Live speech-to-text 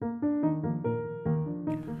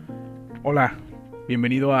Hola,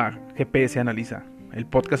 bienvenido a GPS Analiza, el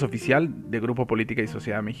podcast oficial de Grupo Política y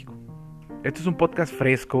Sociedad de México. Este es un podcast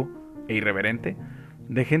fresco e irreverente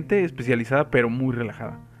de gente especializada pero muy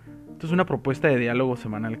relajada. Esto es una propuesta de diálogo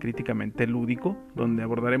semanal críticamente lúdico donde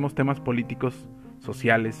abordaremos temas políticos,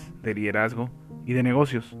 sociales, de liderazgo y de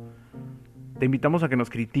negocios. Te invitamos a que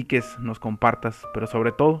nos critiques, nos compartas, pero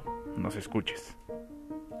sobre todo, nos escuches.